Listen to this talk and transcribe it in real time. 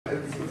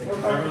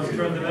Everyone's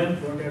turned them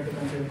in? Don't have to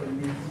consider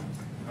convenience.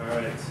 All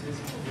right.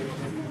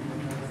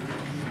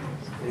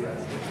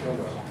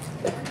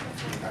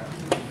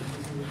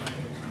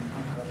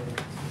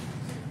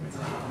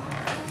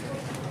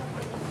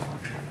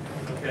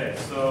 Okay,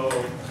 so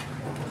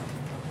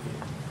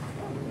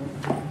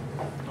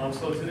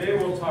today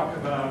we'll talk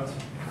about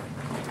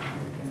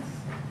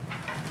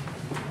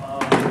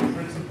the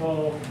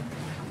principle.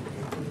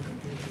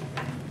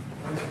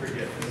 Let's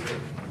forget this.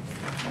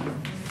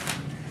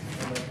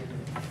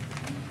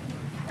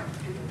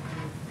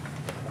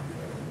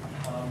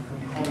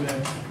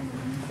 Component.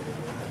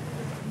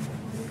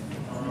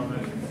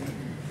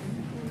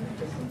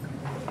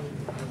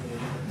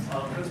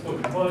 Principle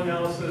component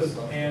analysis,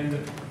 and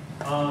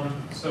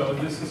so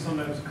this is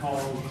sometimes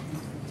called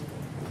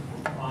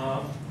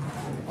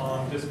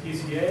just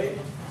PCA.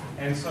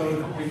 And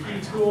so the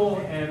key tool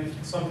and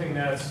something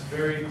that's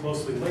very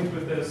closely linked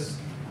with this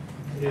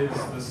is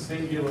the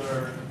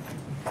singular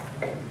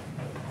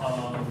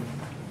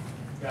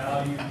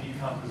value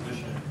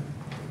decomposition,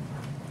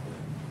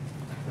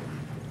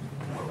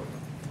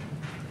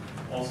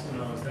 also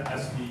known as the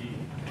SVD.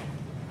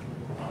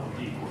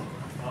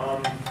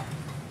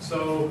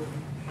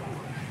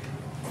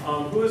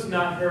 Who has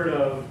not heard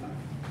of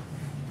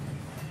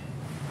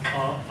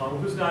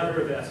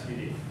the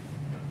SVD?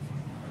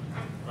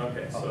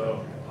 Okay,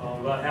 so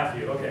about half of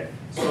you. Okay,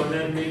 so and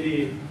then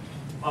maybe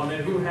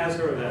then who has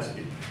heard of the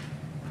SVD?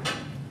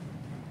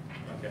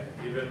 Okay,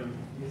 even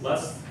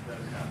less than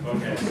half.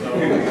 Okay, so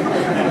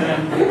and then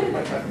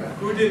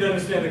who didn't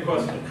understand the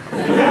question?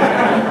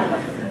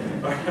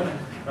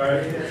 All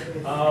right.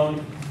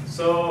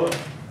 So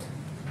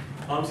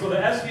the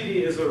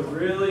SVD is a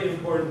really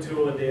important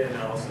tool in data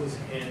analysis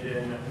and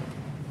in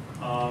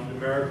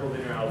numerical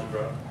linear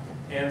algebra.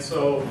 And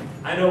so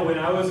I know when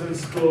I was in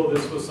school,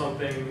 this was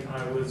something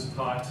I was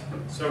taught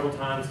several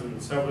times in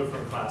several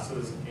different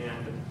classes,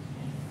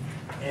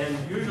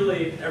 and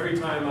usually every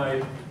time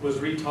I was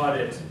retaught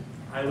it,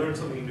 I learned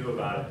something new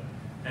about it.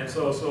 And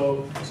so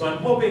I'm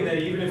hoping that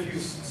even if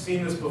you've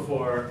seen this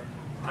before,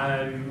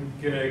 I'm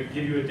going to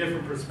give you a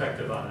different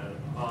perspective on it.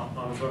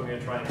 So I'm going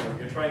to try and do. I'm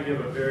going to try and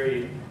give a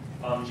very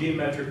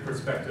geometric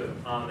perspective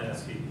on the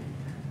SVD.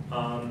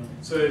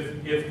 So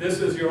if this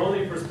is your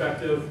only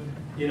perspective,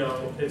 you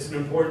know, it's an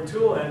important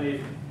tool,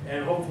 and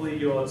hopefully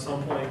you'll at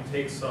some point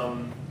take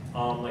some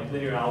like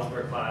linear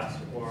algebra class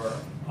or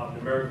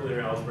numerical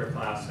linear algebra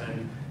class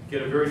and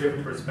get a very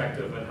different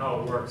perspective on how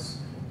it works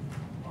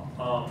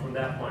from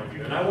that point of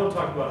view. And I won't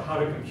talk about how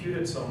to compute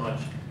it so much,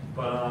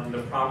 but on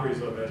the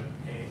properties of it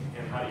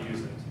and how to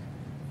use it.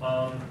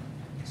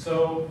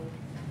 So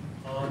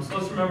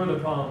let's remember the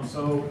problem.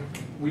 So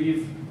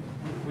we've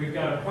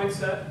got a point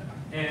set,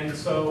 and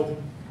so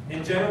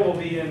in general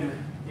we'll be in,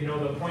 you know,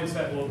 the point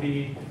set will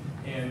be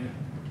in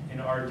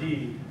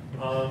RD,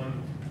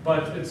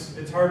 but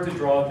it's hard to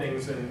draw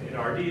things in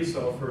RD.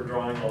 So for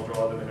drawing, I'll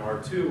draw them in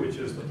R2, which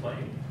is the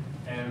plane.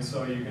 And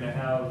so you're going to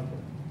have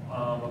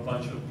a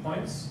bunch of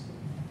points.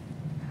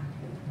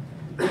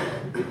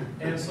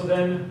 And so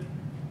then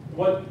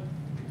what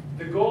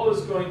the goal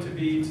is going to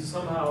be to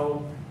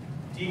somehow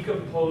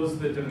decompose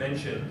the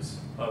dimensions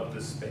of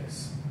this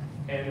space.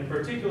 And in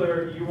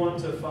particular, you want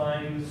to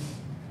find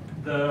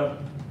the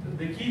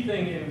key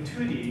thing in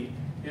 2D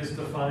is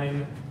to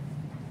find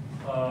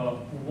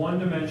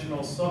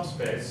one-dimensional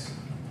subspace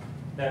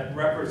that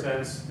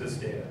represents this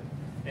data.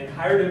 In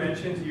higher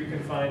dimensions, you can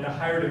find a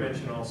higher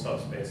dimensional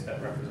subspace that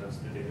represents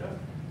the data.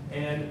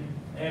 And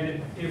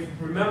if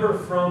remember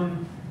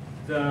from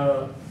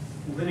the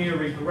linear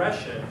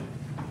regression,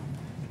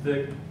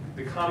 the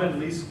common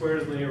least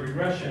squares linear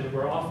regression,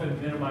 we're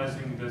often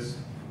minimizing this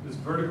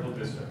vertical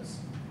distance.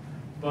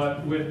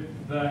 But with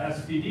the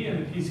SVD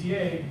and the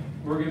PCA,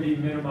 we're going to be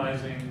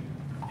minimizing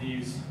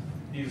these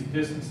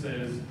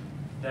distances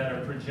that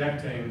are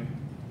projecting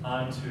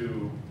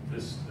onto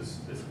this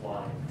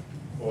line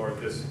or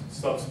this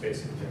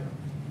subspace in general.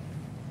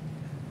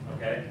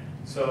 Okay,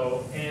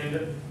 so and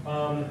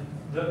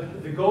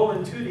the goal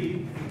in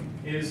 2D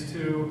is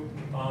to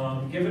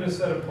given a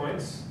set of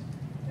points,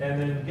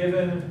 and then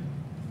given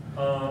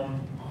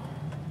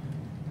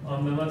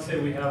then let's say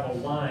we have a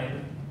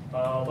line.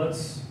 So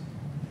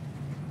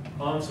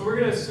we're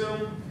going to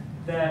assume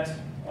that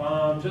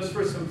just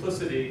for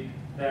simplicity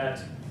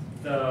that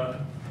the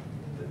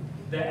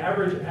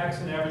average x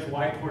and average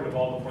y coordinate of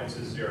all the points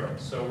is 0.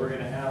 So we're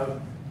going to have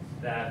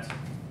that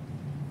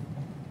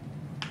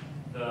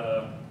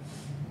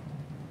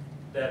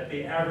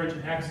the average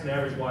x and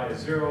average y is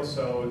 0.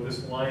 So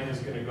this line is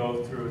going to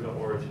go through the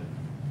origin.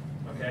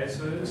 Okay.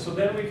 So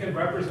then we can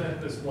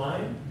represent this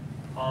line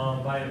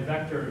by a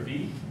vector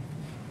v.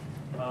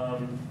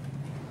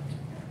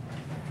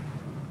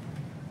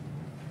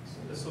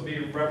 This will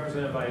be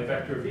represented by a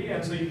vector v,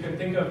 and so you can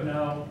think of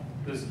now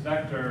this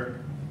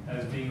vector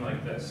as being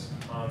like this.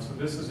 So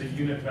this is a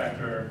unit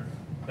vector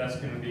that's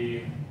going to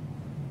be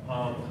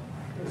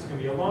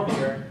along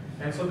here,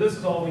 and so this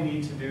is all we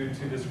need to do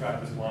to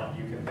describe this line.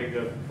 You can think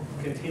of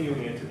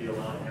continuing it to be a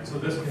line, and so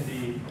this can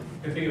be, you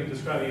can think of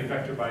describing a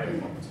vector by a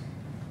point,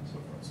 so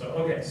forth. So,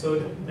 okay, so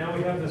now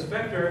we have this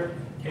vector,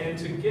 and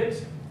to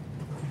get,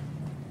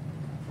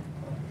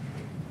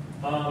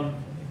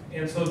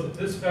 and so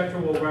this vector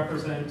will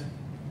represent,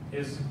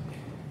 is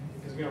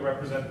going to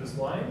represent this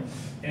line.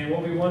 And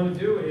what we want to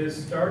do is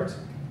start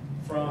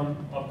from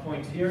a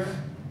point here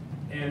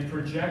and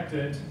project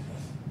it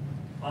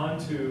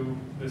onto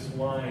this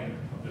line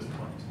of this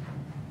point,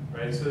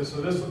 right? So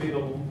this will be the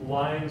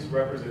line's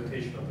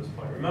representation of this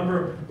point.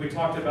 Remember, we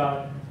talked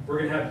about we're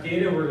going to have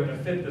data, we're going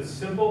to fit the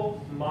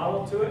simple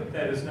model to it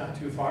that is not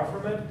too far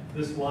from it.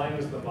 This line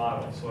is the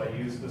model, so I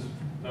use this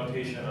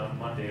notation on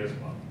Monday as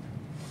well.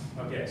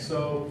 Okay,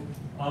 so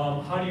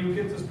how do you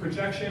get this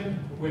projection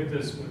with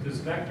this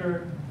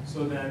vector?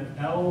 So then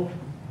L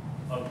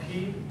of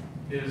P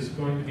is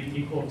going to be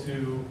equal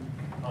to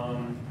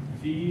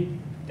V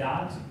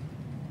dot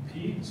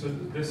P. So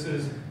this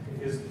is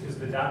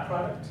the dot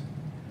product.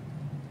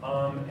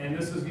 And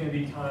this is going to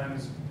be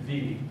times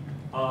V.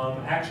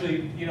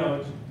 Actually, you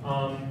know,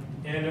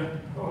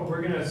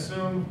 we're going to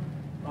assume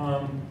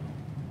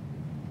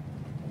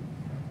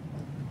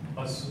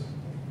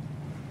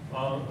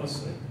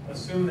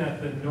assume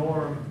that the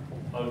norm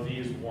of V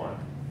is 1,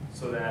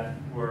 so that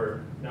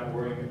we're not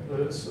worrying,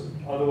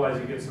 otherwise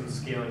you get some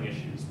scaling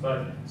issues.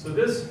 But, so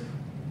this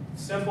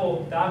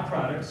simple dot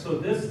product, so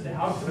this, the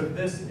output of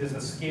this is a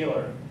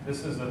scalar.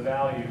 This is a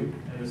value,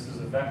 and this is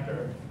a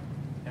vector.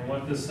 And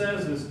what this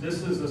says is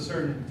this is a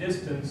certain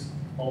distance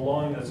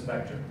along this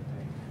vector.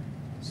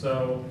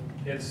 So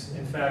it's,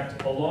 in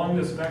fact, along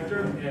this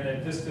vector and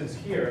a distance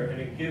here,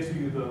 and it gives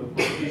you the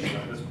location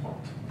of this point.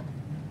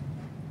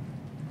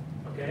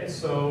 Okay,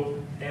 so,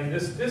 and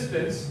this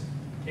distance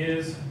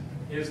is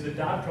the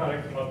dot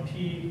product of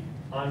P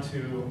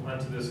onto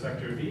this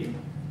vector V.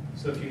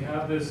 So if you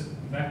have this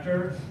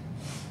vector,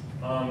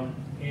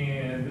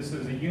 and this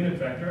is a unit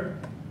vector,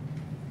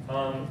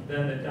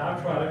 then the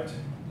dot product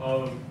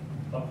of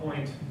a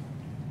point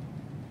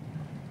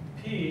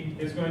P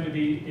is going to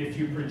be, if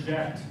you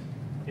project,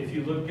 if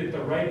you look at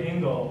the right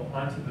angle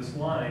onto this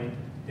line,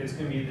 it's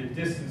going to be the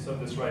distance of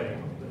this right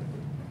angle.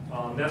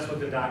 That's what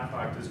the dot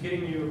product is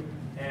getting you.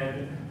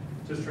 And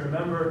just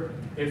remember,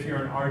 if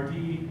you're an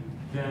RD,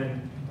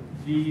 then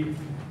V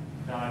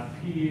dot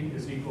P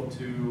is equal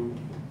to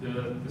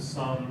the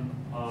sum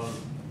of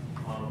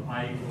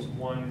I equals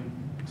 1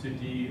 to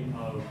D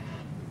of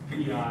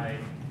PI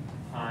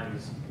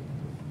times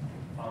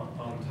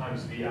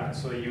VI.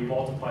 So you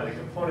multiply the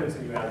components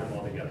and you add them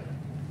all together.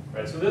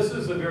 Right? So this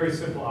is a very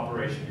simple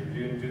operation.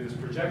 You're going to do this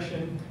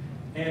projection.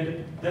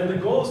 And then the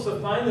goal is to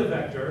find the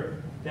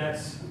vector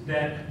that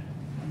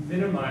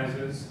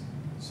minimizes.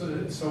 So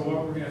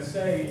what we're going to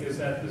say is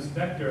that this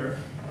vector,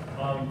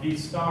 V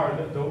star,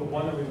 the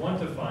one that we want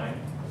to find,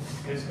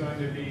 is going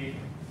to be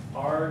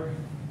arg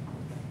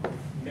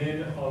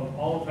min of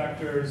all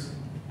vectors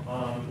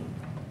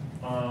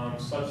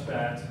such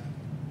that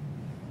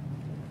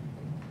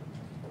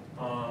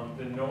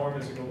the norm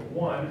is equal to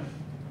 1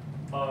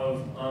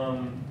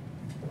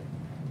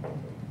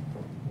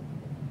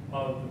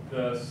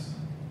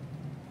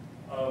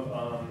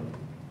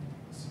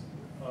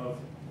 of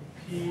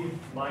P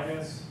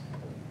minus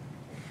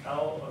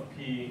L of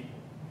P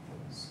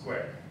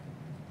squared.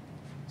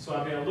 So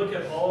I'm going to look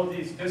at all of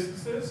these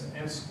distances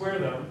and square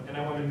them, and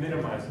I want to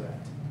minimize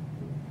that.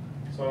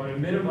 So I'm going to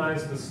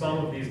minimize the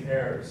sum of these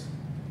errors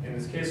in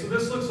this case. So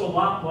this looks a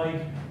lot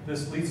like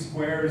this least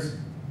squares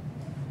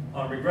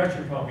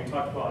regression problem we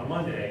talked about on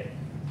Monday.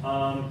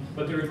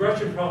 But the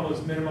regression problem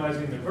was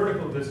minimizing the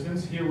vertical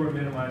distance. Here we're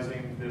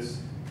minimizing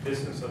this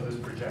distance of this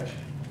projection.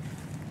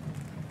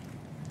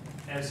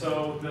 And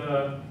so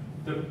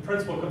the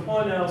principal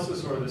component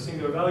analysis, or the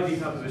singular value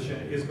decomposition,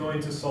 is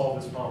going to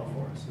solve this problem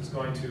for us. It's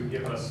going to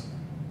give us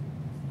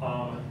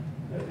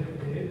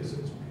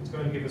it's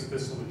going to give us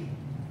this solution.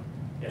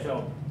 Yeah.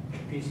 So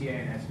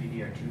PCA and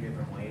SVD are two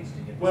different ways to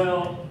get.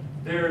 Well,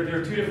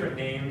 they're two different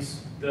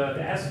names. The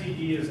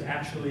SVD is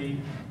actually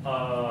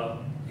a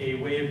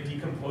way of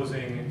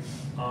decomposing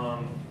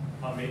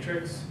a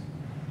matrix,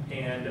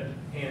 and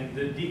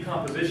the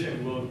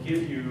decomposition will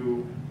give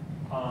you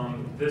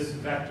this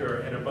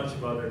vector and a bunch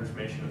of other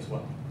information as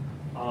well.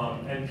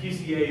 And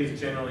PCA is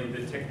generally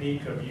the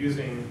technique of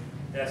using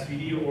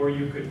SVD, or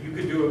you could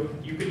do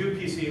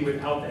PCA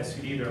without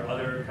SVD. There are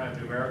other kind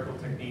of numerical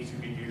techniques you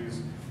could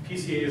use.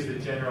 PCA is the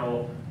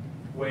general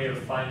way of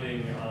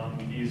finding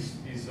these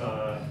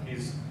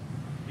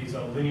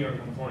linear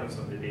components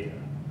of the data,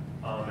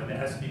 and the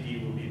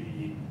SVD will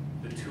be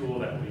the tool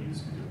that we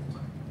use to do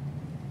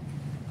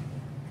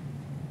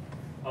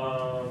it.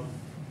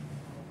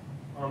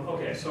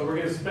 Okay, so we're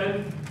going to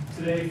spend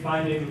today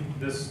finding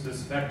this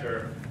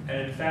vector,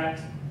 and in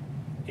fact,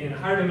 in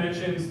higher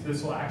dimensions,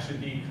 this will actually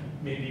be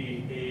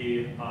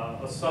maybe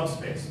a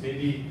subspace.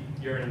 Maybe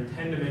you're in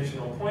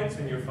 10-dimensional points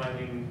and you're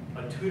finding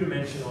a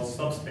 2-dimensional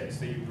subspace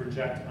that you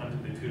project onto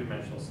the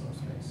 2-dimensional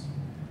subspace.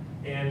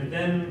 And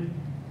then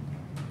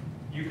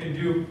you can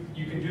do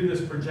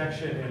this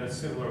projection in a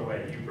similar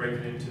way. You break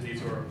it into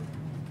these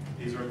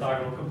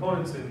orthogonal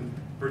components and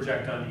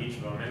project on each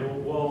of them.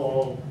 And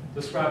we'll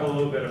describe a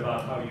little bit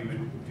about how you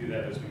would do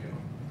that as we go.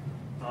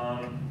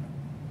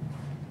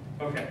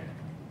 Okay.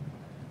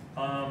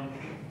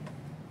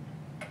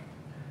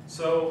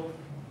 So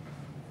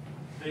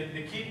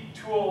the key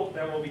tool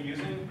that we'll be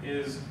using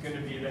is going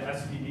to be the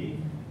SVD.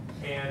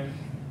 And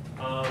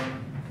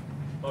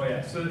oh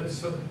yeah, so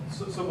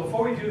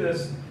before we do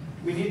this,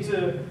 we need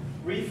to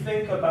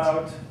rethink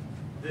about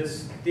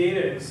this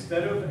data.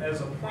 Instead of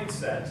as a point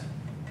set,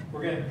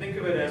 we're going to think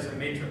of it as a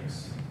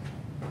matrix.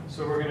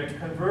 So we're going to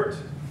convert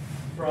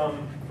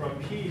from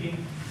P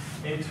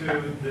into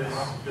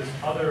this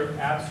other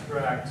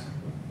abstract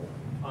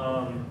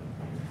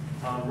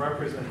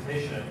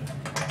representation.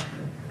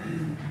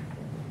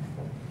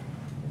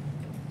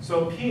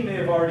 So P may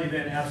have already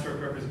been abstract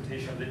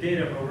representation of the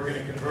data, but we're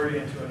going to convert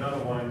it into another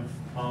one,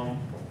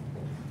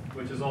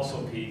 which is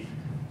also P.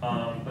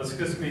 This is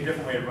going to be a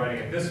different way of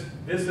writing it. This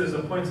is a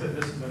point set,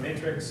 this is a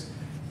matrix.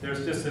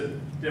 There's just a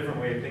different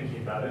way of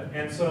thinking about it.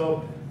 And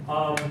so,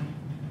 I'm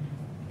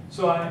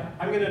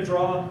going to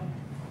draw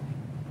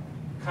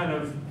kind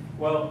of,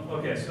 well,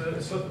 okay, so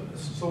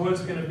what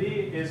it's going to be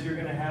is you're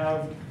going to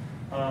have,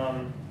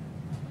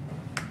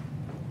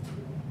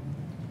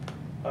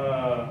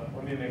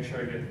 let me make sure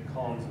I get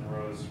columns and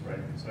rows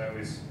right, because I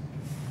always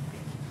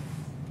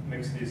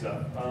mix these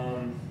up.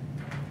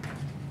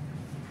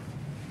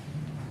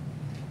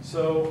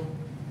 So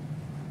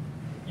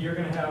you're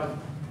going to have,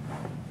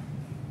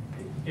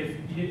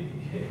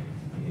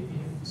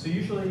 so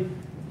usually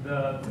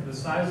the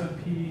size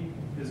of P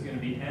is going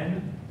to be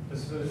n.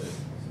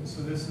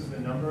 So this is the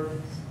number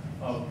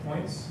of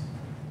points,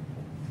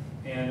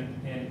 and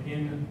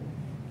in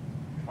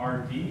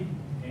RD,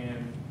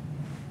 and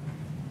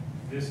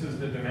this is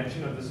the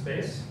dimension of the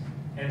space.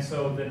 And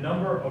so the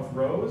number of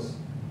rows,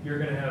 you're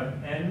going to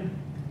have n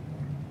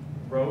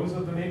rows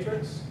of the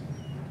matrix,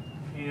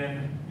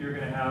 and you're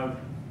going to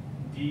have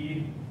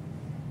d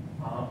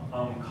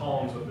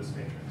columns of this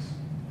matrix.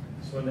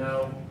 So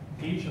now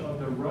each of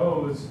the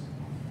rows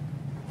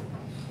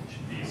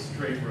should be a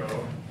straight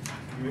row.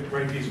 You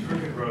write these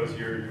crooked rows,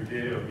 your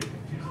data will be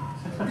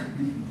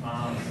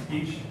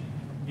confusing.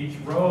 Each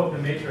row of the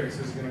matrix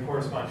is going to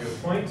correspond to a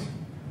point.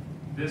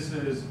 This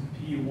is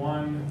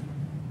P1,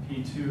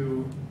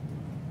 P2,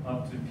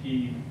 up to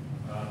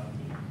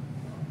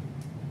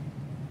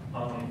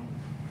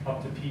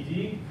up to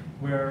PD,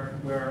 where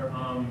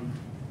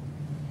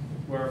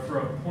for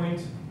a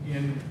point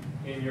in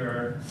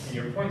your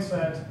point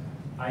set,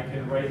 I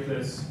can write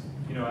this,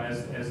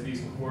 as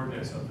these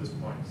coordinates of this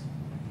point.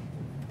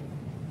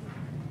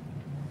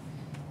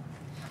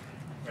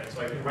 Right,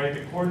 so I can write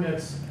the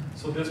coordinates.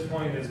 So this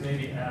point is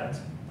maybe at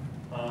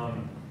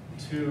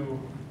 2,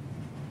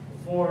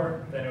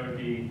 4. Then it would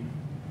be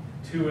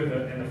 2 in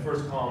the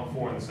first column,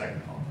 4 in the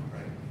second column.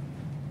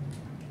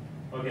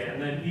 Right. Okay,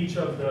 and then each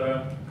of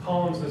the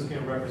columns is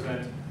going to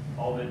represent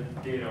all the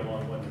data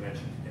along one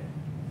dimension.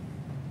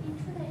 In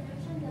two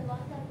dimension, the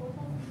line that both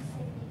of these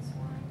take this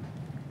one,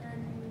 and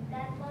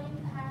that line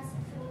passes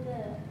through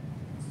the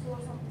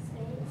source of the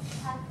space,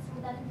 passes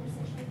through that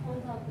intersection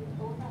point of the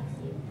both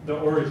axes. The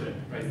origin,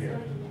 right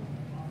here.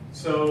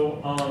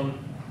 So,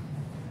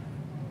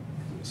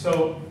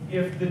 so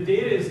if the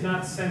data is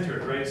not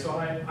centered, right? So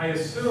I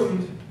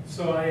assumed,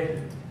 so I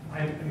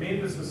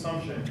made this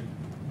assumption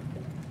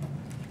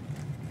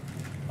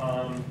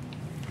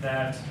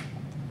that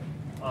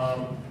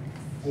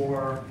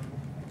for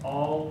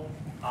all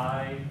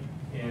I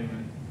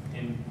in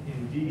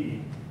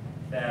D,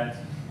 that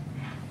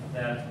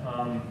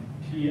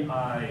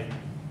PI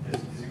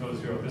is equal to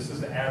 0. This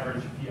is the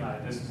average PI.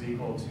 This is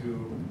equal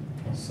to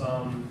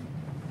sum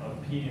of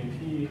P and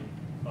P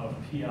of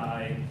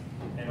PI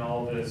and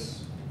all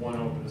this 1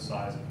 over the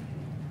size of P.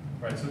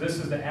 Right, so this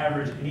is the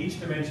average, and each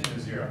dimension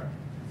is 0.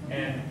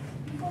 And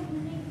before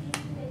using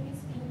these two values,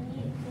 we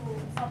need to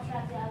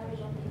subtract the average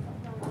of the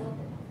from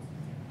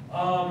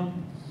all of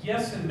them.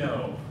 Yes and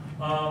no.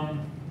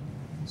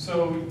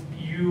 So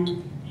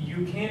you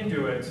can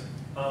do it,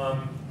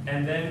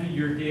 and then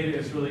your data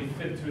is really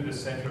fit through the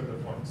center of the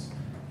points.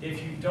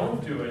 If you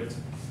don't do it,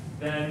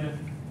 then,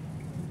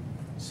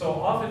 so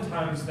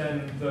oftentimes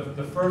then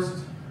the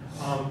first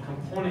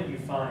component you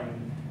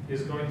find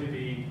is going to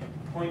be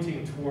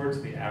pointing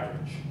towards the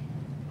average.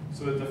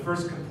 So that the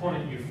first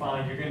component you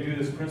find, you're going to do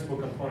this principal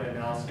component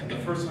analysis, and the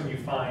first one you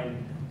find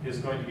is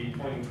going to be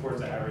pointing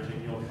towards the average,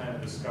 and you'll kind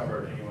of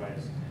discover it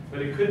anyways.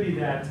 But it could be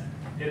that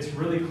it's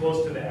really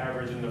close to the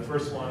average, and the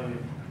first one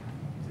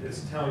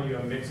is telling you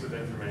a mix of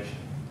information.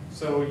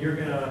 So you're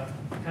going to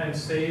kind of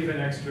save an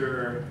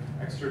extra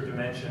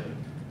dimension.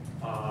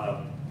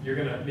 You're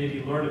going to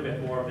maybe learn a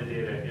bit more of the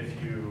data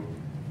if you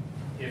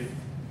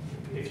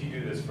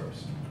do this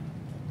first.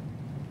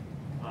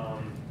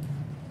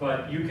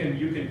 But you can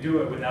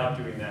do it without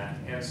doing that.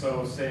 And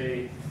so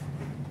say,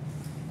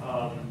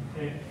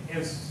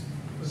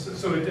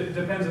 so it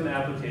depends on the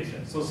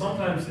application. So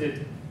sometimes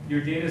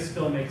your data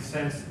still makes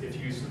sense if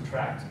you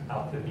subtract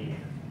out the mean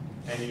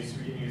and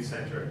you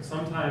center it.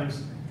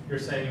 Sometimes you're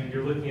saying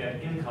you're looking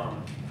at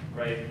income,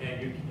 right?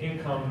 And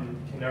income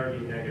can never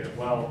be negative.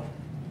 Well,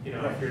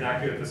 if you're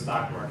not good at the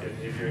stock market,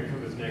 if your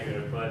income is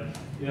negative, but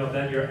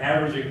then your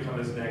average income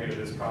is negative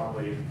is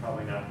probably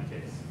not the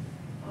case.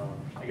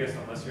 I guess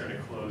unless you're in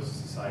a closed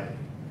society.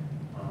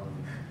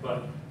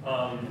 But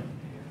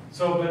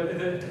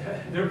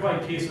there are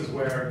probably cases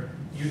where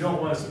you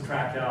don't want to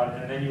subtract out,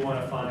 and then you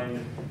want to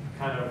find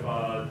kind of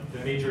the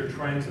major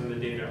trends in the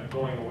data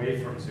going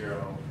away from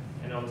 0,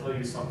 and it'll tell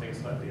you something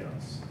slightly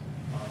else.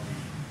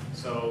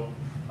 So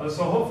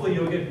hopefully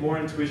you'll get more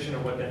intuition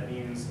of what that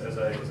means as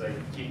I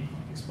keep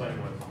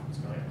explaining what's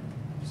going on.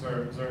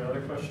 Is there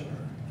another question?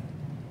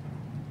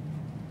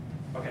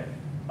 Okay.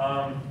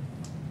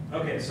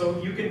 Okay, so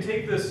you can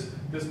take this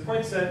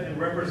point set and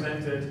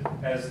represent it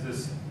as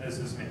this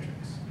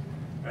matrix,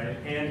 right?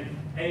 And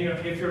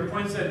if your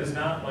point set is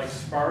not like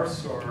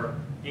sparse or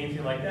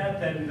anything like that,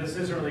 then this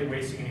isn't really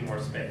wasting any more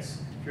space.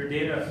 If your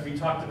data, we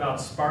talked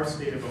about sparse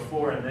data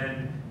before, and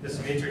then this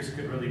matrix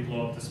could really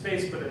blow up the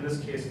space, but in this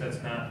case, that's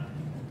not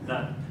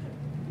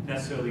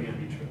necessarily going to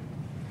be true.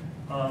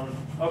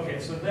 Okay,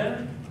 so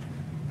then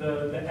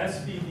the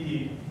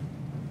SVD,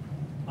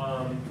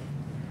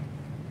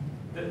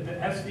 the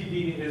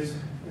SVD is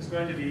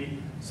going to be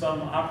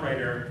some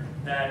operator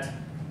that,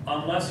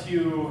 unless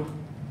you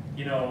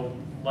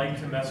like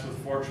to mess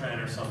with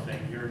Fortran or something,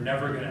 you're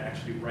never going to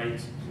actually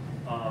write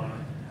the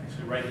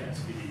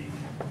SVD.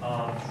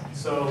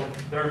 So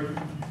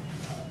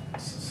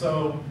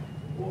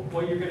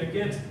what you're going to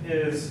get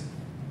is,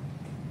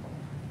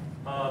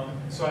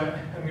 so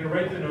I'm going to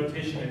write the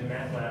notation in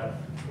MATLAB,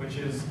 which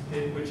is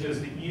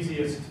the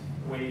easiest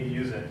way to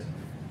use it.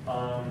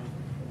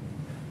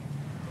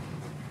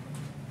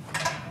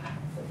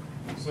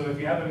 So if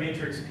you have a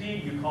matrix P,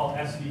 you call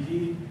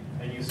SVD,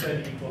 and you set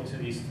it equal to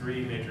these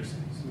 3 matrices.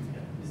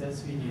 Yeah. Is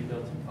SVD a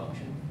built-in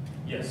function?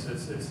 Yes,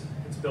 it's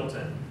built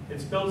in.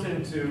 It's built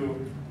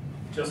into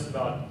just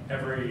about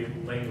every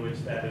language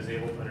that is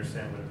able to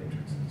understand what a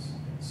matrix is.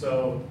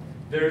 So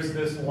there's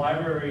this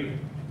library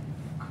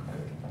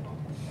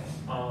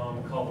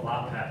called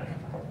LAPACK,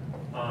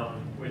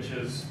 which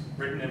is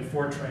written in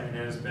Fortran and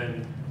has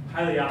been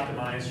highly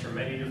optimized for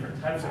many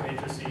different types of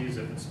matrices.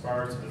 If it's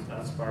sparse, if it's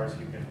not sparse,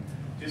 you can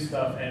do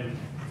stuff. And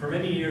for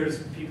many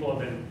years, people have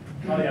been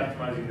highly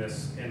optimizing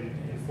this in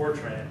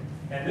Fortran.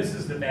 And this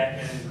is the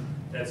backend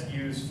that's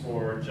used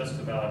for just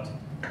about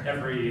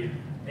every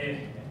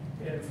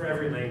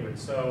language.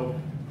 So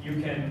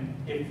you can,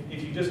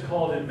 if you just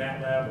call it in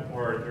MATLAB,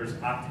 or there's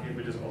Octave,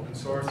 which is open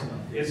source,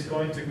 it's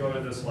going to go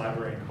to this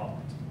library and call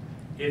it.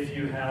 If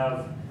you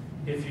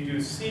do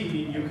C,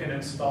 you can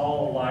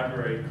install a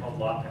library called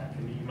LAPACK,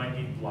 and you might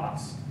need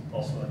blocks,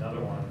 also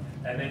another one,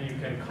 and then you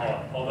can call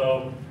it.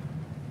 Although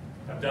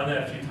I've done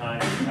that a few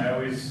times, I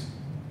always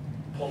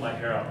pull my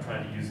hair out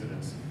trying to use it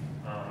in C.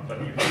 But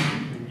you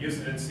can use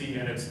it in C,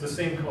 and it's the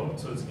same code,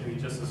 so it's going to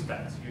be just as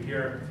fast. You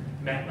hear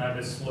MATLAB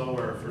is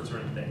slower for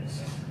certain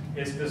things.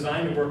 It's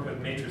designed to work with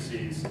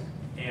matrices,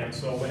 and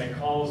so when it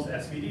calls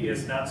SVD,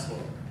 it's not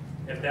slower.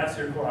 If that's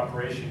your core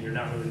operation, you're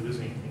not really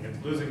losing anything. It's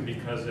losing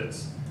because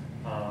it's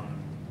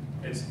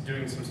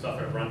doing some stuff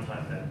at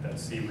runtime that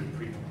C would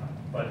precompile.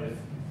 But if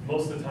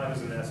most of the time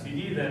is in the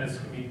SVD, then it's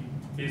going to be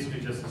basically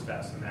just as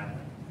fast in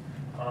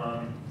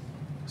MATLAB.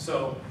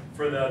 So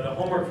for the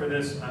homework for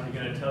this, I'm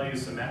going to tell you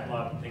some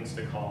MATLAB things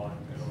to call, and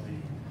it'll be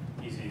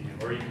easy to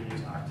do. Or you can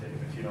use Octave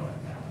if you don't have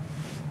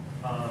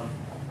MATLAB.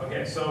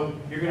 Okay, so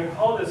you're going to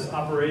call this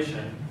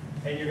operation,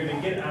 and you're going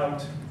to get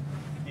out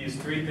these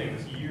 3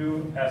 things,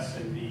 U, S,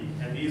 and V.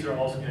 And these are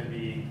also going to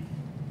be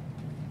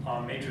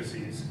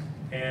matrices.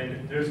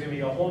 And there's going to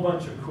be a whole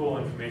bunch of cool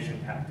information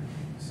packed in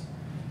these.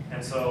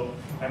 And so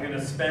I'm going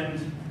to spend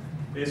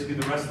basically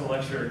the rest of the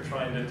lecture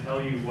trying to tell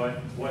you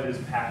what is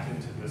packed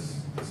into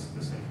this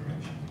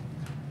information.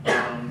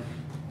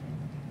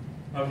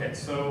 Okay,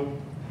 so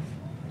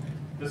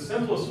the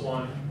simplest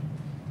one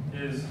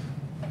is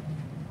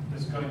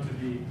going to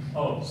be,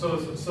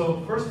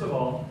 so first of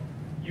all,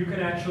 you can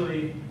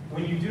actually,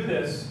 when you do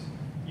this,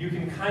 you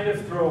can kind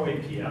of throw away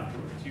P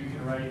afterwards. You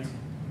can write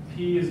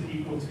P is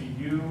equal to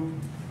U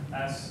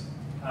S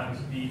times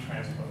V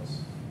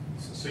transpose.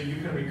 So you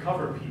can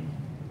recover P.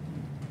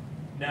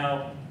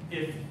 Now,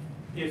 if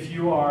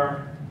you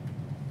work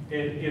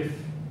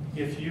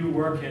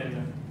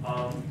in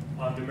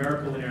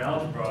numerical linear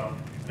algebra,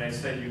 and I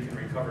said you can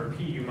recover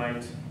P, you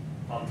might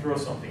throw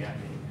something at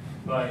me.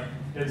 But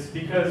it's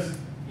because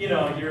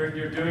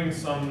you're doing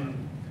some,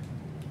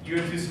 you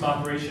have to do some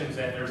operations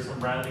and there's some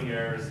rounding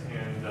errors,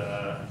 and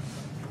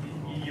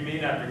you may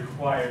not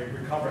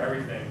recover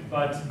everything.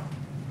 But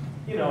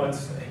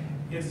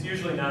it's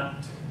usually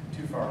not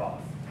too far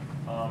off.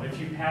 If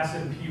you pass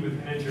in P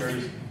with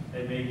integers,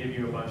 it may give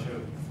you a bunch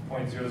of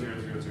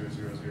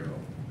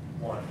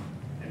 0.000001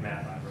 in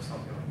MATLAB or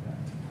something like that.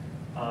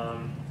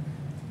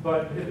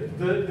 But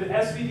the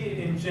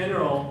SVD in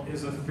general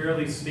is a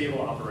fairly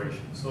stable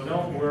operation, so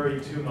don't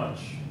worry too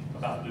much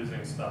about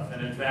losing stuff.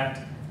 And in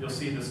fact, you'll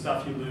see the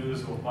stuff you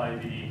lose will probably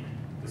be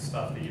the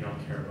stuff that you don't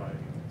care about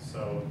anyway.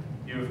 So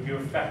you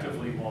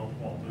effectively won't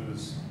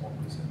lose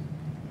it.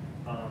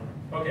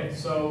 Okay,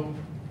 so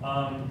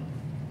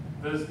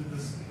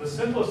the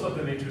simplest of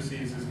the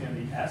matrices is going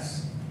to be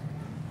S.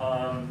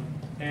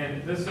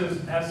 And this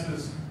is, S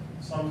is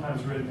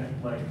sometimes written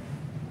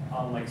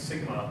like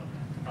sigma.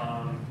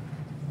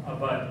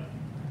 But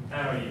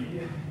I don't know,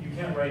 you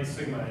can't write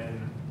sigma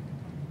in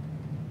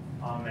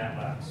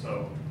MATLAB,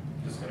 so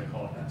I'm just going to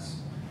call it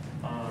S.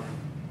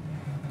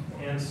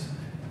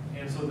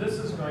 And so this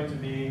is going to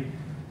be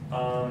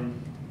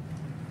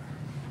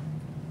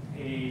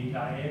a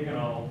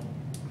diagonal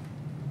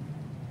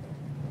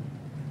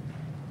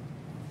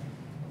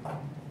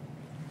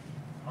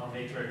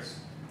matrix,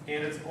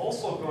 and it's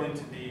also going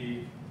to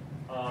be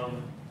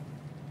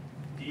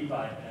D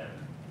by N.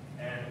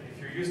 And if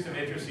you're used to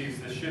matrices,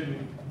 this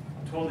shouldn't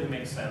totally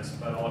make sense,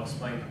 but I'll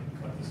explain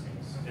what this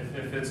means.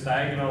 If it's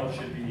diagonal, it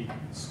should be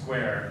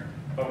square,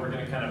 but we're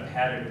going to kind of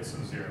pad it with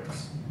some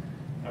zeros.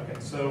 Okay,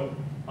 so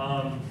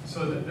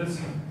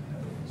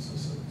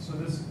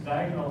this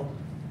diagonal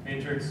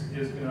matrix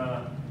is going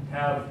to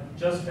have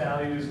just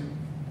values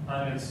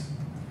on its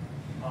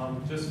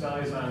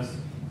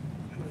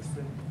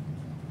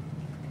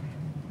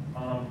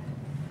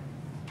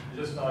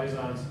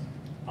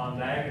on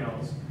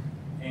diagonals,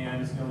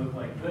 and it's going to look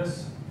like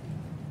this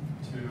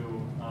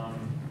to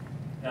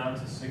down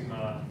to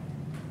sigma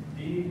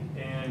d,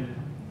 and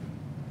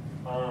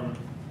I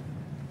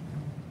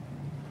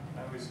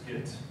always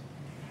get things.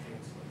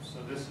 So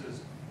this is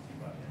d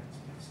by n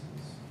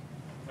spaces.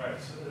 All right,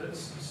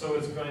 so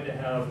it's going to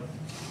have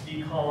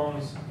d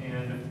columns,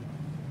 and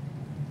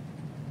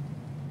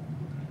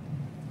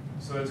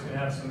so it's going to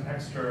have some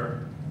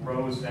extra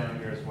rows down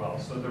here as well.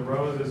 So the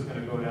rows is going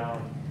to go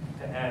down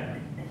to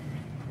n,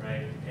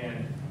 right?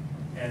 And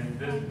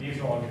these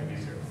are all going to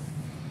be 0.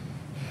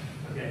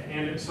 Okay,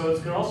 and so it's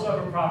going to also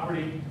have a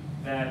property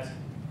that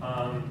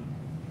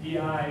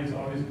di is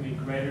always going to be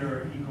greater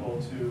or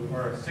equal to,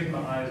 or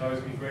sigma I is always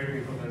going to be greater or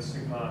equal than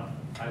sigma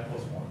I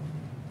plus 1.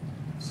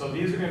 So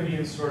these are going to be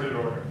in sorted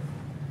order.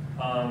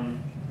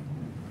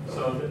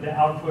 So the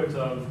output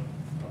of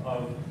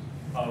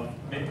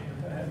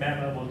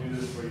MATLAB will do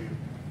this for you.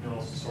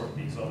 You'll sort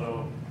these,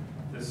 although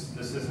this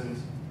isn't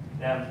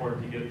that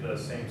important to get the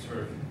same sort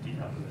of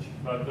decomposition.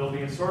 But they'll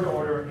be in sorted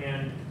order,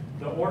 and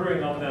the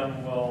ordering of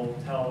them will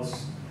tell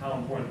us how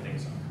important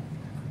things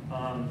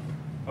are.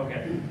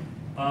 Okay,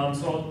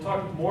 so I'll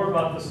talk more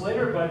about this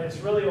later, but it's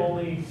really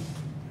only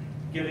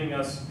giving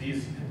us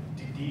these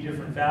d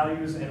different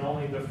values, and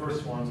only the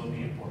first ones will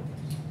be important.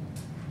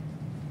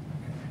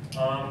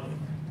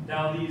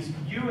 Now these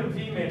U and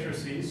V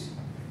matrices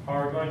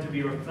are going to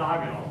be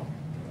orthogonal.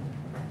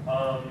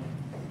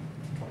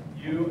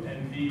 U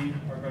and V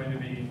are going to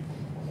be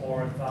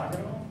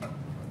orthogonal.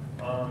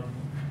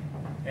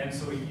 And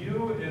so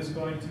U is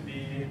going to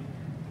be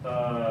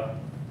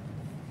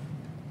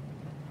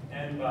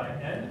n by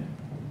n,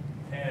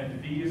 and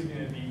V is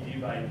going to be d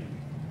by d.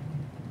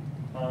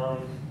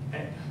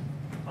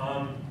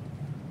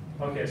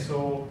 Okay,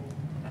 so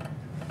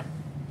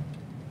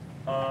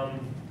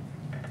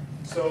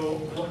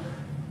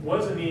what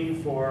does it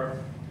mean for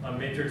a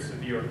matrix to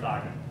be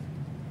orthogonal?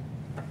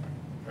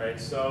 Right,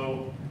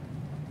 so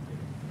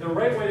the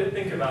right way to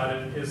think about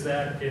it is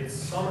that it's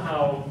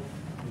somehow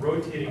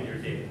rotating your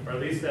data, or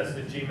at least that's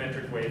the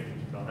geometric way of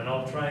thinking about it. And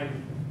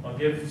I'll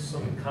give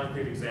some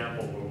concrete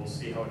example where we'll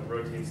see how it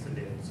rotates the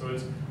data. So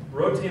it's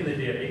rotating the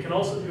data. It can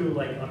also do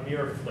like a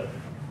mirror flip.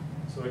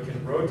 So it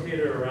can rotate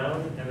it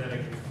around, and then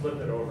it can flip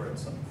it over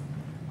itself.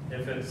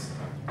 If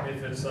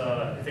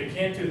it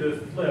can't do the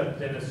flip,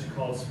 then it's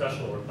called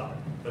special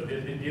orthogonal. But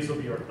these will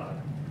be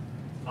orthogonal.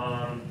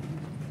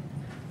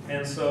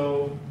 And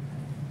so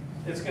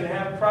it's going to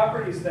have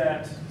properties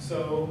that,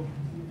 so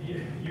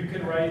you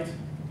can write,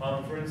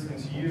 for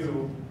instance,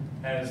 U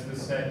as the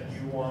set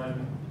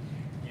U1,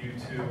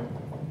 U2,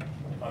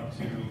 up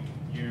to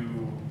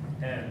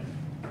UN.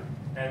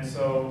 And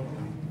so,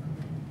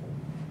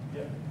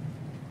 yeah.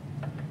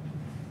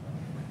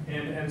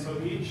 And so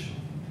each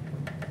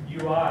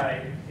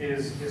UI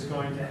is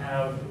going to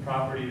have the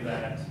property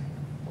that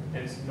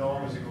its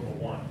norm is equal to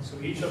 1. So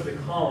each of the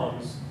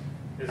columns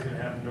is going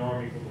to have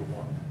norm equal to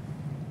 1.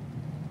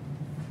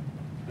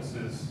 This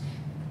is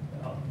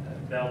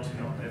the L2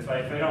 norm. If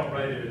I don't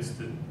write it, it's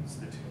the 2.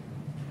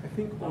 I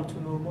think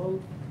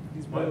orthonormal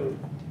is better.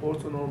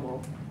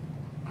 Orthonormal.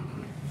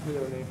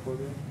 Clear name for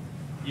that.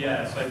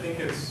 Yeah, so I think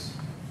it's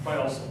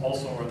probably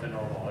also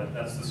orthonormal.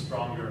 That's the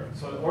stronger.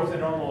 So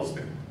orthonormal is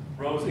the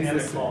rows and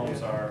the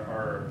columns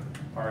are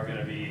going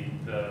to be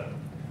the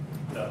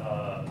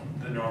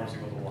norms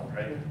equal to 1,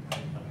 right? Okay.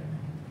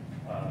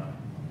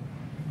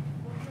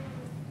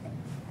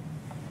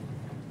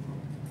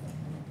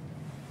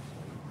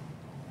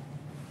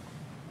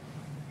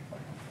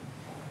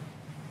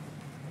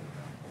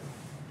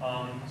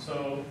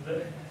 So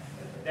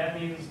that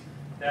means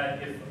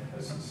that if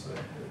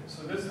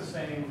so this is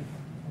saying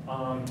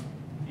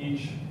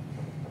each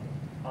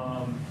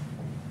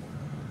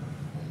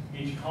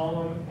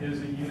column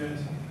is a unit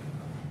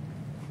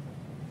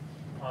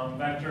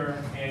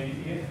vector, and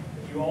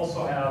you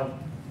also have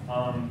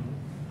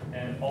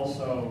and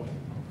also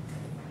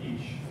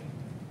each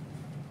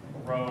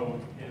row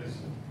is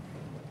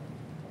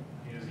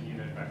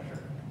vector.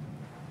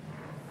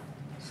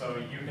 So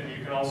you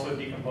can also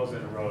decompose it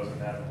into rows,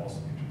 and that also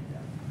be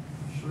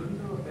true. Yeah.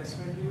 Shouldn't the S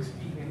matrix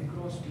be n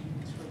cross d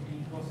instead of d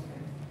cross n?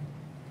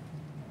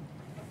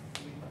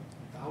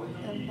 How is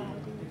it?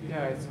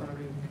 Yeah, it's gonna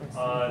be.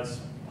 It's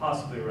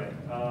possibly right.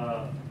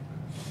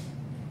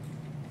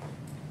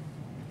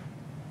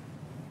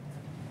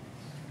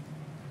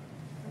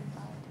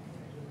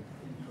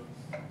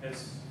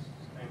 It's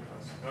n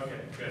cross. Okay,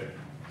 good.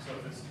 So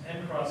if it's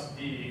n cross d,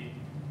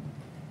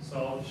 so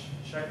I'll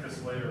check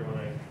this later when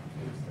I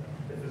use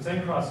that. If it's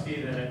n cross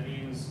d, then it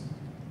means,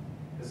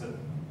 is it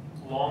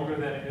longer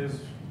than it is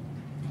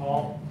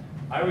tall?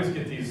 I always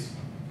get these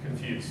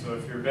confused, so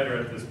if you're better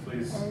at this,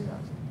 please.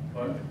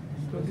 But,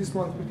 So this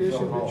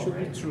multiplication it should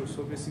be true.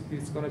 So basically,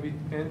 it's gonna be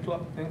n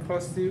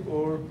cross d,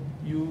 or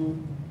u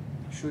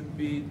should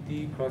be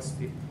d cross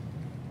d.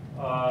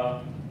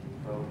 So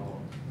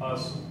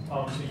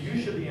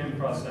u should be n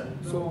cross n.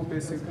 So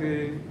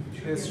basically,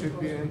 s should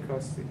be n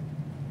cross d.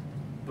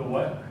 The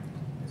what?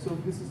 So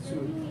this is So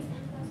true. U is n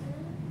cross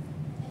n,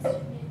 S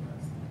should be n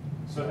cross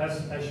n. So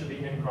S should be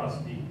n cross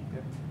d,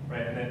 Yeah.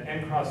 right? And then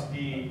n cross d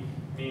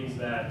means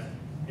that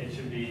it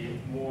should be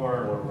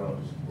more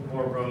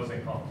rows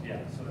and columns. Yeah,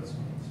 so that's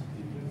what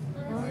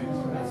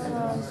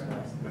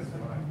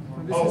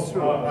This is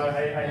true.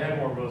 I had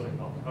more rows and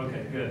columns.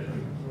 Okay, good.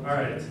 All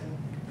right.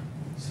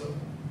 So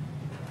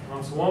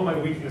one of my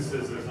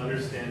weaknesses is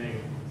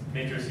understanding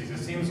matrices. It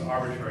seems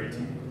arbitrary to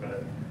me,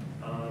 but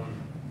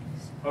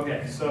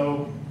okay.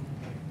 So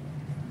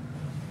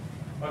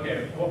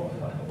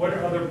what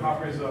are other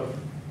properties of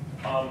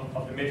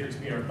the matrix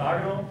being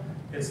orthogonal?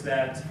 It's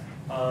that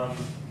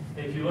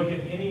if you look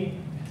at any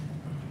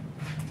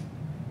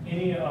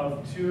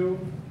of two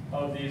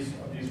of these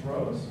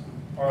rows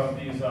or of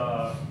these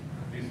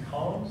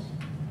columns,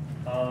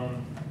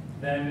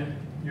 then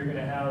you're going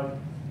to have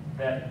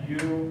that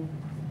ui,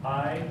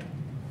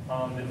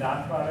 the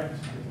dot product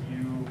with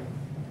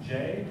uj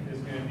is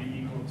going to be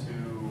equal to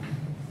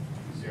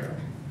 0.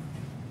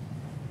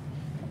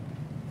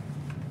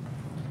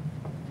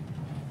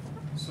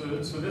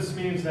 So this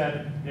means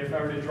that if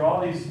I were to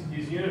draw these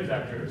unit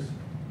vectors,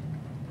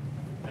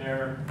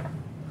 they're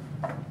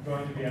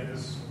going to be at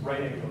this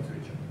right angle to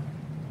each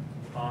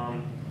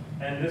other.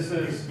 And this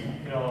is,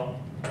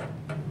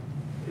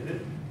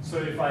 so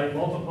if I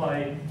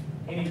multiply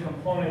any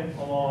component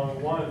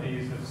along one of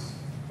these,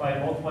 if I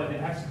multiply the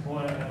x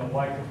component and the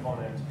y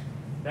component,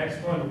 the x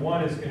component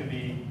 1 is going to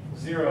be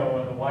 0,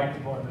 and the y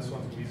component, this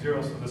one's going to be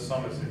 0, so the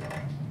sum is 0.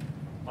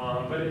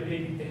 But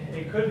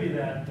it could be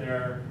that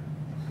they're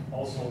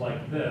also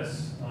like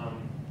this.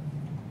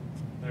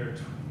 They're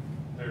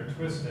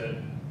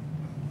twisted,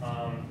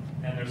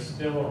 and there's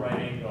still a right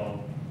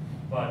angle,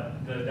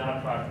 but the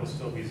dot product will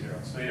still be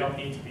 0. So you don't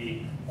need to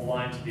be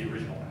aligned to the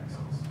original axis.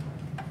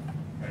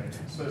 Right?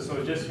 So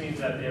it just means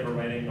that they have a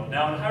right angle.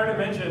 Now in higher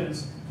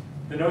dimensions,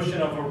 the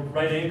notion of a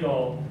right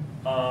angle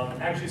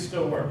actually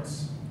still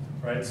works.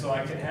 Right? So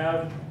I can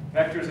have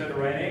vectors at a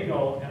right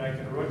angle, and I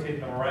can rotate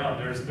them around.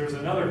 There's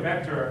another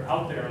vector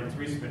out there in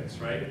 3 space,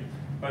 right?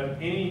 But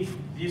these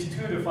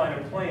two define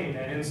a plane,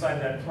 and inside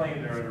that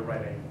plane they're at a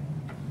right angle.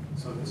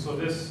 So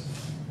this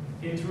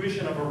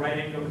intuition of a right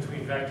angle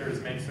between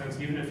vectors makes sense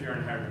even if you're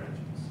in higher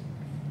dimensions.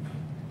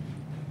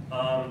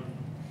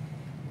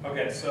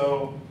 Okay,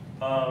 so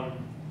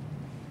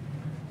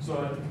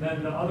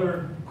then the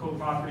other cool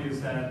property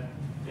is that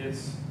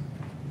its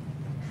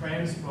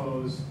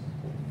transpose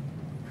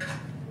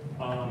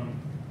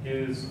it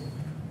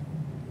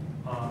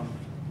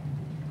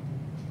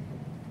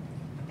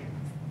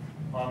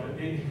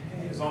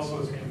is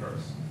also its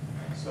inverse.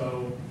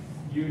 So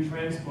U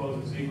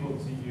transpose is equal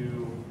to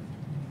U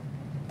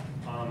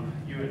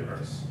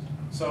inverse.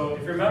 So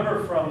if you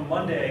remember from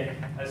Monday,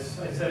 as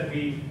I said,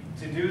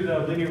 to do the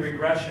linear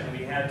regression,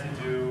 we had to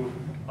do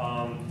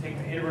take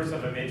the inverse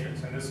of a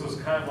matrix, and this was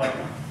kind of like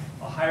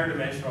a higher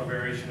dimensional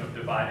variation of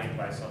dividing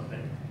by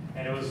something,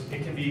 and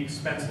it can be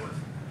expensive.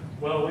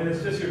 Well, when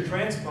it's just your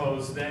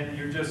transpose, then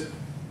you're just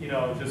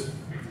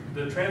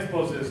the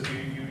transpose is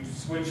you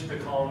switch the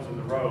columns and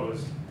the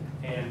rows,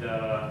 and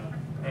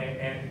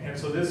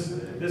so this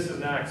is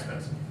not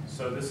expensive.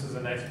 So this is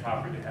a nice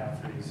property to have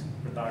for these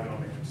orthogonal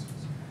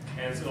matrices,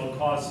 and so it'll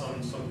cause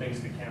some things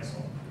to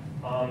cancel.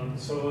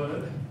 So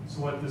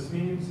what this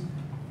means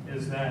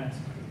is that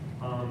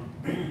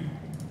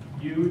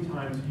U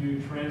times U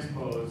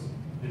transpose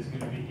is going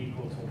to be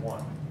equal to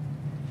 1.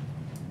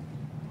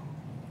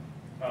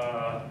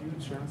 That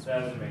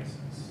doesn't make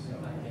sense.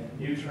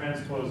 U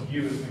transpose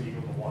U is going to be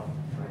equal to 1.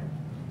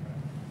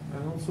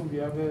 And also we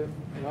have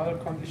another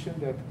condition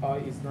that I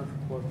is not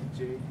equal to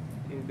j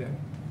in them.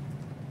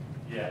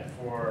 Yeah,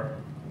 for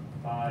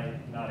I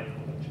not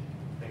equal to j.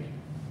 Thank you.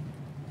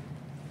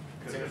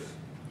 Because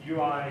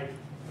UI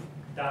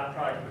dot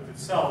product with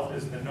itself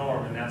is the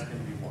norm, and that's going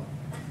to be 1.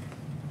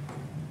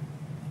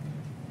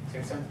 Is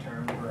there some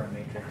term for a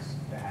matrix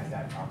that has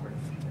that property,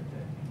 that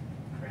the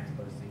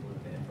transpose is equal to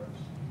the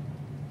inverse?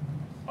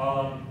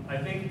 I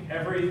think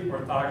every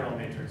orthogonal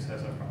matrix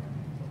has a property.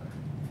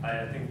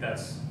 I think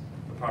that's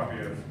the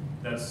property of,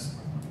 that's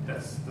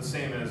that's the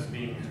same as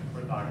being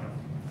orthogonal.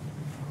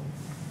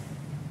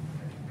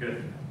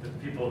 Good. The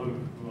people who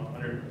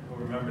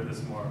remember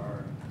this more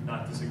are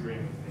not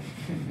disagreeing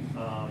with me.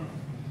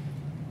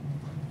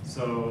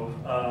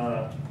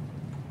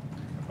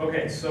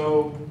 Okay,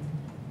 so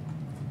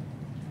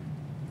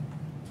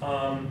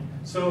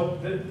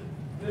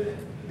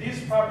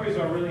these properties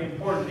are really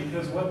important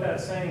because what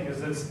that's saying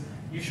is that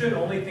you shouldn't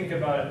only think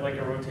about it like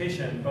a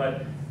rotation,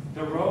 but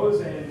the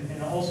rows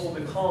and also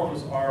the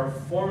columns are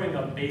forming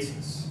a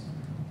basis,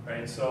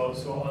 right?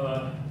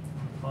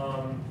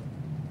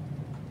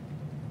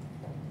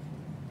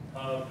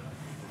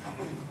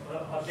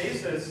 A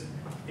basis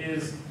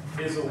is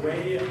a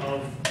way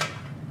of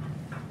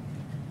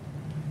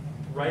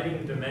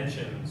writing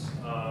dimensions,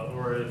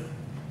 or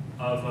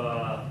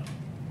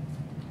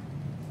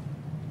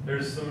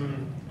there's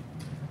some.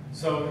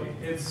 So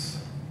it's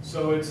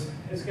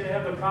going to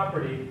have the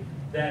property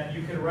that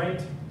you can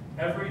write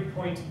every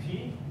point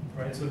P,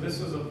 right? So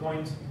this is a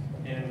point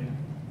in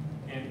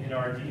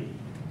RD,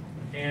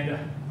 and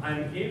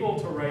I'm able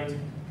to write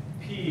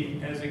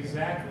P as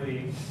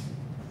exactly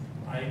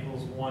I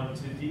equals 1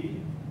 to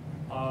D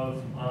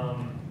of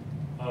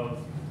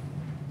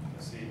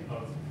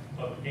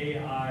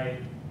AI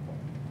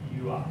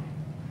UI,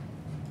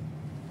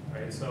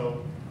 right?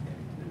 So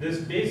this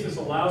basis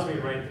allows me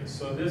to write this.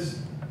 So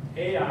this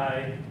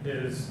AI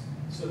is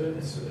so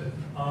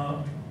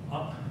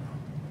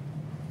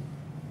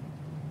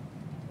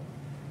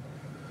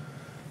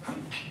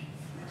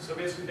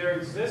basically there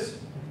exist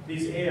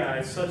these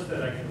AIs such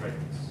that I can write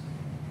this.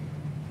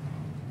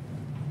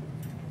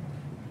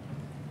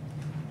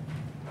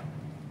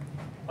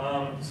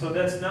 So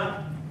that's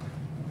not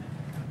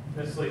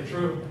necessarily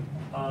true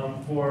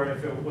for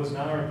if it was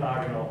not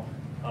orthogonal,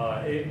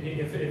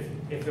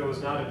 if it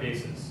was not a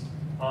basis.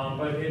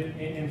 But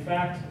in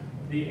fact,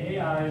 the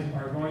AIs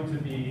are going to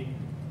be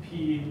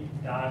P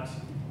dot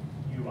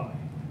UI,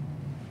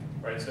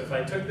 right? So if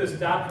I took this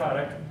dot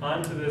product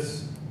onto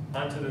this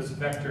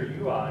vector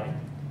UI,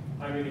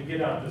 I'm going to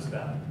get out this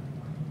value.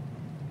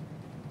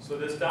 So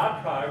this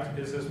dot product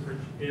is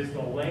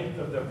the length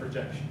of the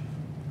projection,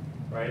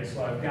 right?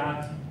 So I've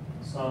got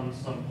some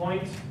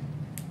point.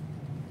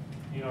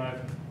 You know,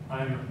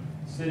 I'm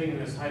sitting in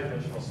this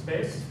high-dimensional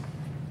space.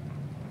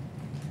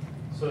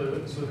 So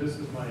this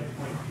is my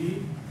point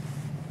P.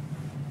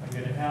 I'm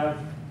going to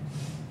have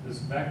this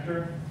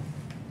vector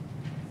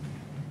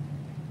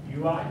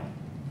UI,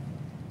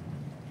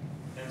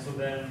 and so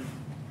then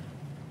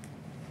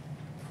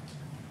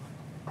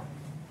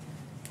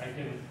I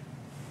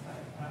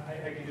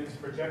can do this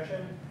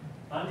projection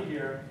onto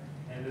here,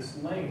 and this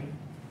length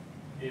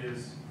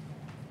is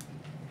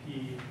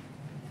P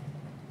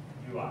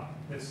UI.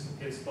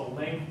 It's the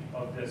length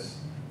of this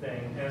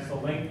thing, and it's the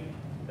length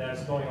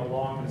that's going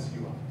along this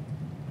UI.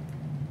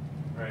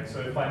 All right, so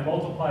if I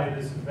multiply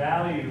this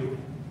value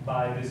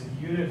by this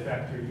unit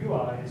vector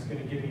UI, it's going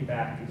to give me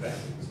back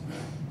exactly this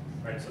value.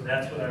 Right, so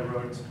that's what I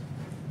wrote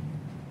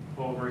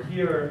over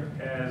here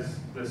as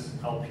this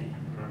LP.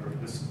 Remember,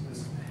 this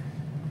is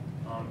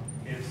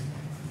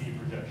the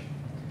projection.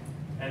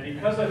 And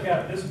because I've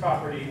got this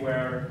property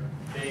where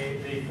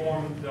they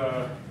form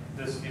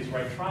these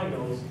right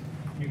triangles,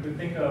 you could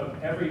think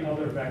of every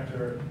other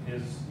vector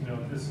is,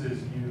 this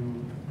is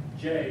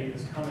J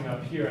is coming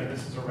up here, and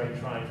this is a right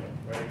triangle,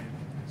 right?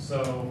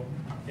 So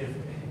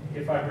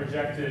if I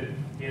projected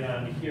it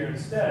onto here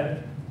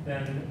instead,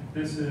 then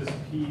this is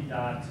P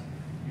dot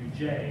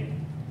Uj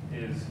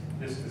is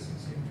this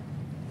distance here.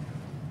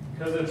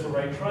 Because it's a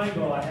right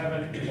triangle, I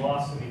haven't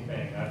lost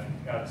anything. I've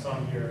got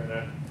some here, and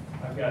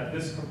I've got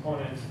this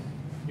component.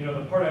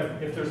 The part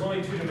if there's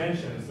only 2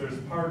 dimensions, there's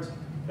part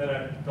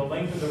that the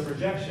length of the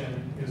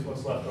projection is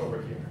what's left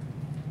over here.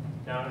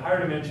 Now, in higher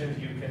dimensions,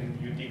 you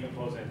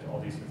decompose it into all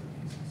these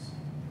different pieces.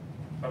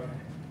 Okay.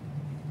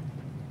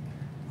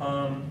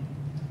 All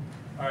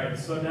right.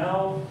 So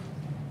now,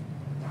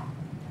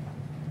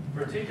 in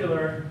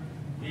particular,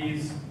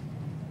 these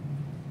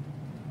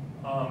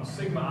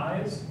sigma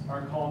i's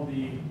are called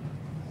the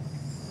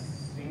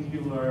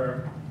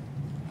singular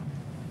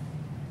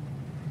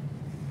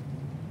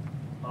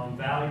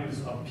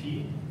values of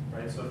P,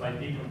 right? So if I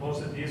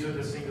decompose it, these are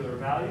the singular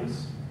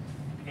values.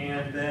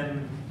 And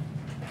then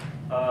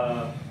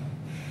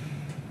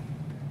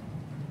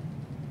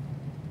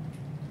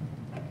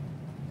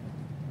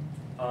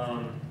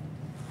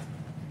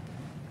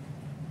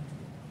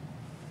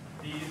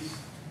these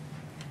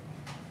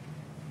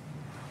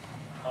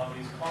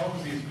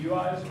columns, these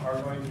UIs,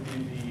 are going to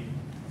be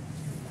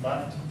the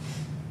left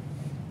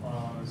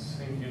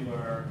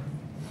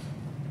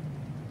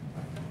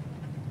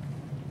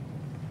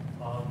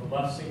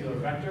singular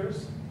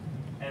vectors,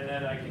 and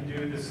then I can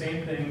do the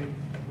same thing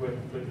with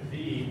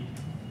V.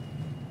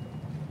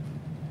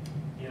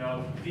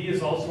 V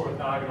is also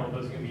orthogonal,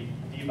 but it's going to be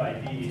D by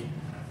D,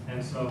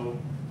 and so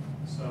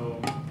these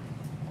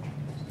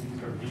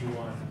are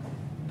V1,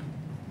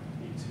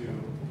 V2,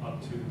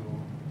 up to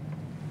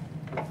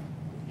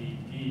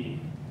VD,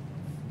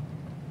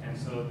 and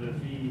so the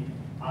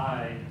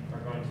VI are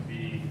going to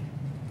be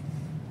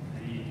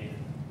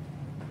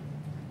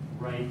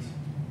right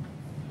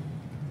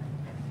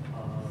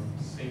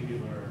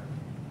singular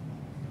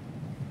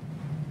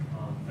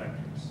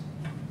vectors.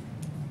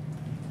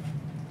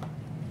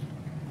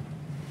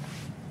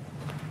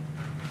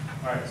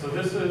 All right, so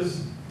this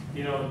is,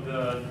 you know,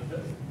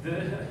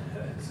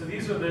 so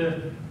these are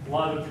a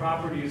lot of the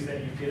properties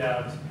that you get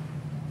out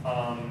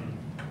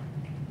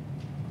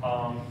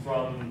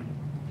from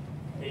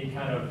a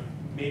kind of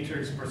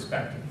matrix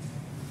perspective,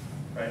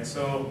 right?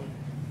 So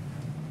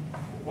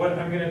what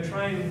I'm going to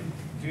try and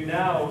do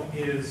now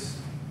is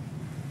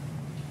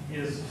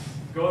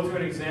go through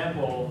an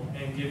example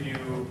and give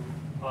you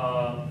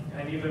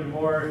an even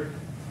more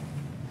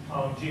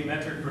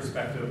geometric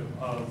perspective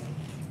of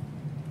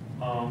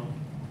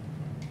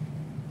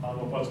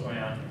what's going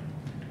on here.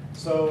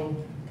 So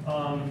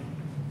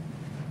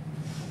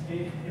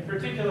in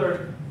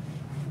particular,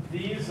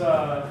 these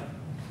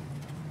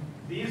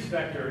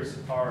vectors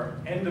are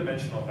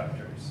n-dimensional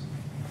vectors,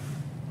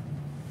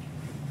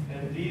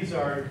 and these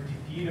are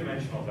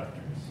d-dimensional vectors.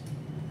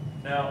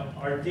 Now,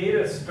 our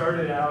data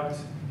started out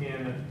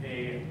in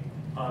a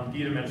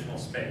d-dimensional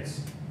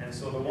space, and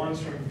so the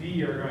ones from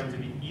V are going to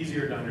be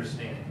easier to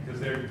understand because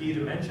they're d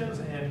dimensions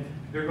and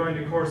they're going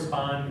to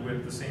correspond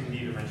with the same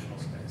d-dimensional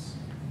space.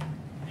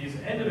 These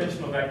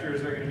n-dimensional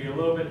vectors are going to be a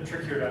little bit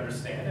trickier to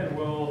understand, and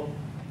we'll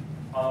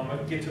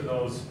get to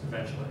those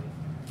eventually.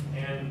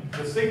 And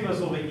the sigmas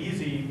will be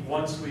easy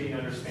once we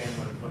understand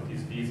what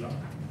these V's are.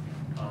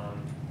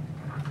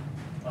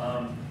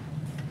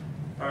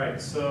 All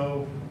right,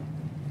 so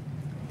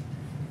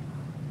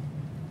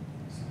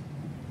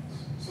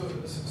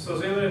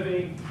does anyone have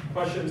any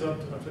questions up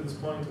to this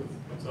point with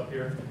what's up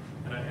here?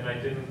 And I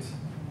didn't,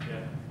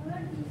 yeah. Why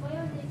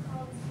are they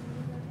called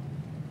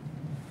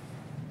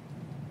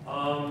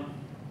singular?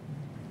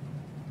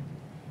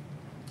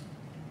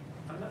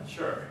 I'm not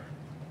sure.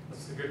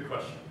 That's a good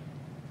question.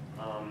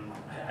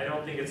 I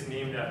don't think it's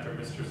named after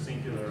Mr.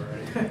 Singular or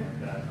anything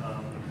like that.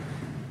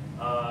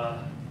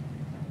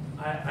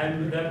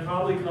 That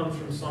probably comes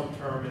from some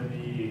term in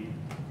the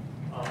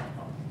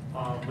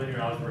linear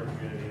algebra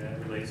community that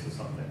relates to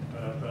something,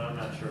 but I'm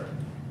not sure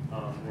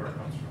where it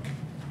comes from.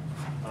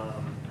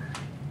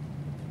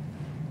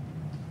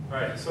 All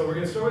right, so we're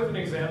going to start with an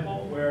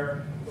example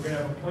where we're going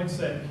to have a point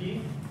set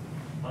P,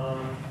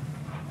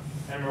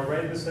 and we'll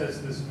write this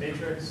as this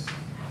matrix.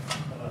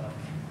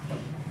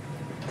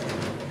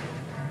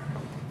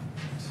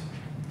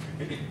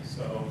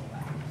 So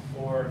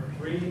 4,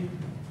 3,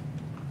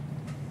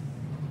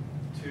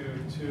 2,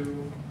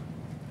 2,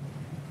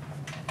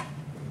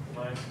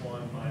 minus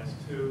 1, minus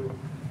 2,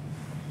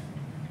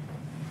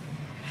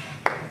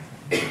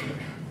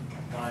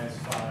 minus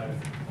 5,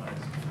 minus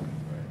 2.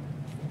 Right.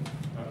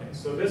 Okay,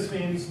 so this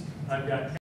means I've got